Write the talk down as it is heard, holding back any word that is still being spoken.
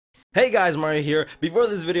Hey guys, Mario here. Before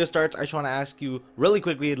this video starts, I just want to ask you really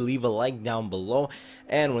quickly to leave a like down below,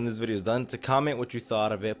 and when this video is done, to comment what you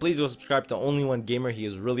thought of it. Please go subscribe to Only One Gamer. He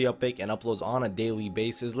is really epic and uploads on a daily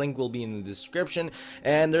basis. Link will be in the description.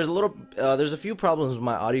 And there's a few problems with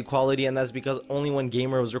my audio quality, and that's because Only One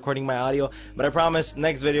Gamer was recording my audio. But I promise,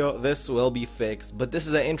 next video this will be fixed. But this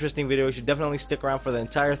is an interesting video. You should definitely stick around for the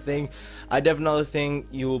entire thing. I definitely think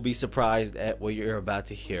you will be surprised at what you're about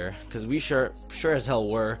to hear, because we sure as hell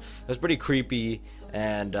were. It was pretty creepy,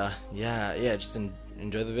 and yeah, just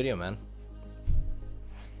enjoy the video, man.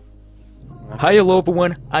 Hi, hello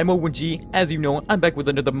everyone, I'm Owen. As you know, I'm back with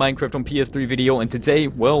another Minecraft on PS3 video, and today,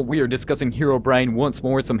 well, we are discussing Herobrine once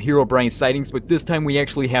more, some Herobrine sightings, but this time we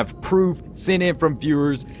actually have proof sent in from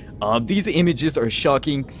viewers. These images are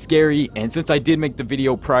shocking, scary, and since I did make the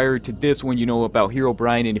video prior to this one, you know, about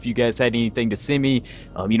Herobrine, and if you guys had anything to send me,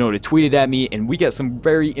 you know, to tweet it at me, and we got some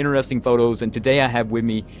very interesting photos, and today I have with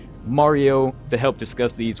me Mario to help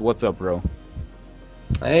discuss these. What's up, bro?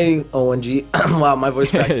 Hey, ONG. Wow, my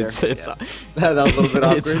voice cracked there. That was a little bit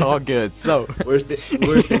awkward. It's all good. So worst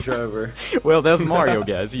intro ever. Well, that's Mario,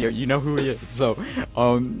 guys. You know who he is. So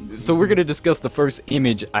we're gonna discuss the first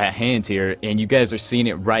image at hand here, and you guys are seeing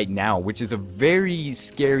it right now, which is a very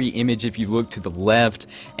scary image. If you look to the left,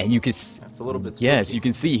 and you can. It's a little bit spooky. Yes, you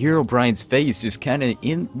can see Herobrine's face just kind of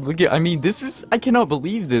in. Look at. I mean, this is. I cannot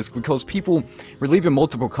believe this because people were leaving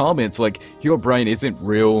multiple comments like Herobrine isn't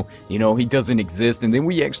real. You know, he doesn't exist, and then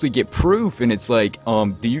we actually get proof, and it's like,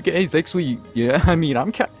 do you guys actually? Yeah, I mean,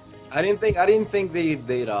 I'm kind. I didn't think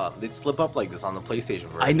they'd slip up like this on the PlayStation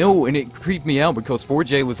version. I know, and it creeped me out because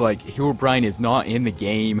 4J was like, Herobrine is not in the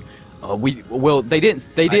game. They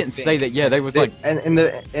didn't say that. Yeah, they was like, and in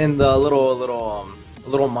the little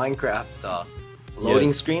Minecraft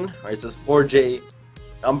loading screen, right? It says 4J.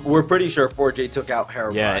 We're pretty sure 4J took out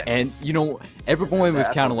Herobrine. Yeah, and you know, everyone was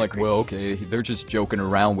kind of like, well, okay, they're just joking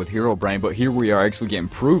around with Herobrine, but here we are actually getting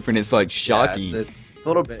proof, and it's like shocking. Yeah, it's a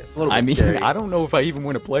little bit I mean, scary. I don't know if I even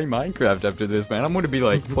want to play Minecraft after this, man. I'm going to be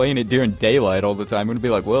like playing it during daylight all the time. I'm going to be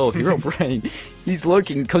like, well, Herobrine, he's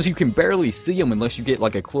looking, because you can barely see him unless you get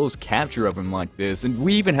like a close capture of him like this. And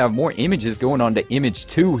we even have more images going on to image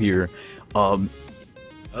 2 here.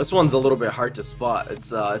 This one's a little bit hard to spot.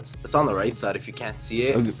 It's on the right side if you can't see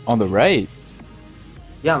it. On the right?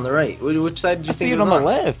 Yeah, on the right. Which side did you think see it on the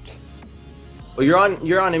left. Well, you're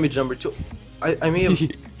on image number 2. I may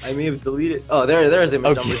have deleted. Oh, there's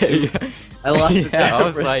image number 2. Yeah. I lost it there. I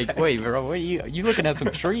was like, wait, bro, what are you looking at some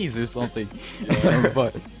trees or something?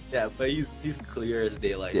 But he's clear as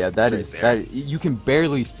daylight. Yeah, that you can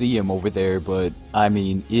barely see him over there, but I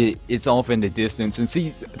mean, it's off in the distance. And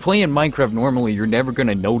see, playing Minecraft normally, you're never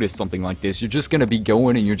gonna notice something like this. You're just gonna be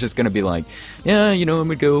going, and you're just gonna be like, yeah, you know, I'm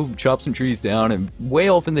gonna go chop some trees down, and way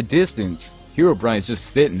off in the distance, Herobrine's just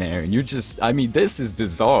sitting there, and you're just, I mean, this is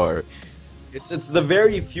bizarre. It's the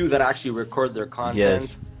very few that actually record their content.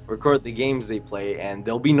 Yes. Record the games they play, and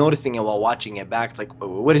they'll be noticing it while watching it back. It's like,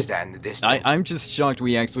 what is that in the distance? I'm just shocked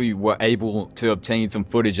we actually were able to obtain some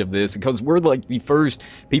footage of this, because we're like the first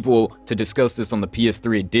people to discuss this on the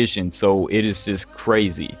PS3 edition, so it is just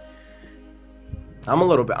crazy. I'm a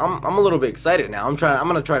little bit excited now. I'm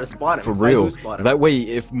gonna try to spot him. For real. Spot him. That way,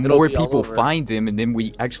 if more people find him, and then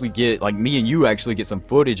we actually get, like, me and you actually get some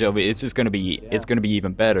footage of it, it's just gonna be, it's gonna be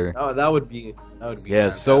even better. Oh, that would be yeah.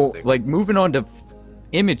 Fantastic. So, like, moving on to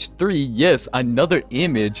image 3, yes, another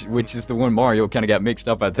image, which is the one Mario kind of got mixed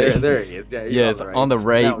up at there. There he is. Yeah. Yes, on the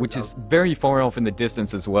right, which is very far off in the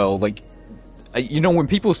distance as well. Like, you know, when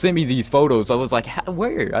people send me these photos, I was like,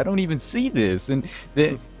 where? I don't even see this, and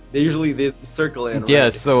then they usually circle it. Yeah,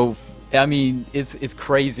 so I mean, it's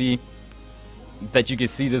crazy that you can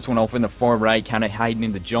see this one off in the far right, kind of hiding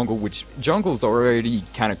in the jungle, which jungle's already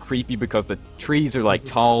kind of creepy because the trees are like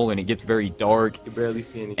tall and it gets very dark. You can barely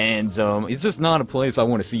see anything. And it's just not a place I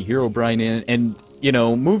want to see Herobrine in. And you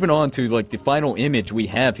know, moving on to like the final image we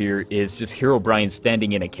have here is just Herobrine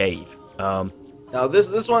standing in a cave. Now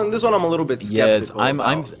this one I'm a little bit skeptical.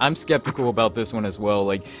 Yes, I'm skeptical about this one as well.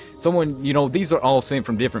 Like, someone, you know, these are all sent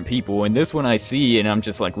from different people, and this one I see and I'm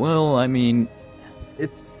just like, well, I mean,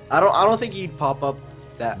 I don't think he'd pop up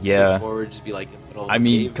that straightforward, just be like in the middle of I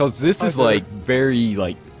mean, cave. because this is like very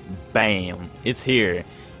like, bam, it's here.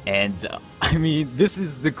 And I mean, this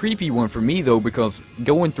is the creepy one for me though, because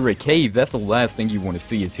going through a cave, that's the last thing you want to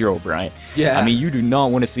see is Herobrine. Yeah. I mean, you do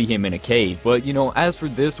not want to see him in a cave. But you know, as for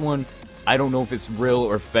this one, I don't know if it's real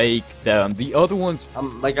or fake. The other ones,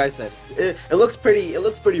 like I said, it looks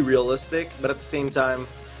pretty realistic, but at the same time,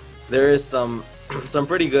 there is some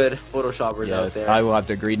pretty good photoshoppers out there. I will have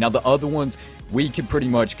to agree. Now the other ones, we can pretty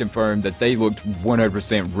much confirm that they looked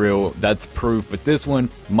 100% real. That's proof, but this one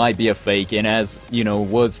might be a fake, and as you know,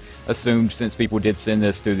 was assumed since people did send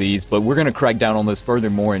this through these. But we're gonna crack down on this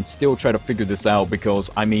furthermore and still try to figure this out, because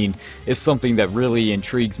I mean, it's something that really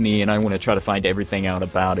intrigues me, and I want to try to find everything out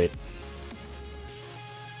about it.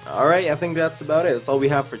 Alright, I think that's about it. That's all we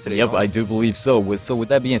have for today. Yep, I do believe so. With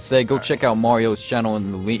that being said, go check out Mario's channel,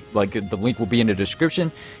 and the link will be in the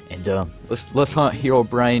description. And let's hunt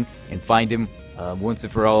Herobrine and find him once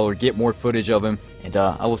and for all, or get more footage of him. And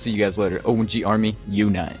I will see you guys later. OMG Army,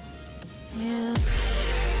 unite.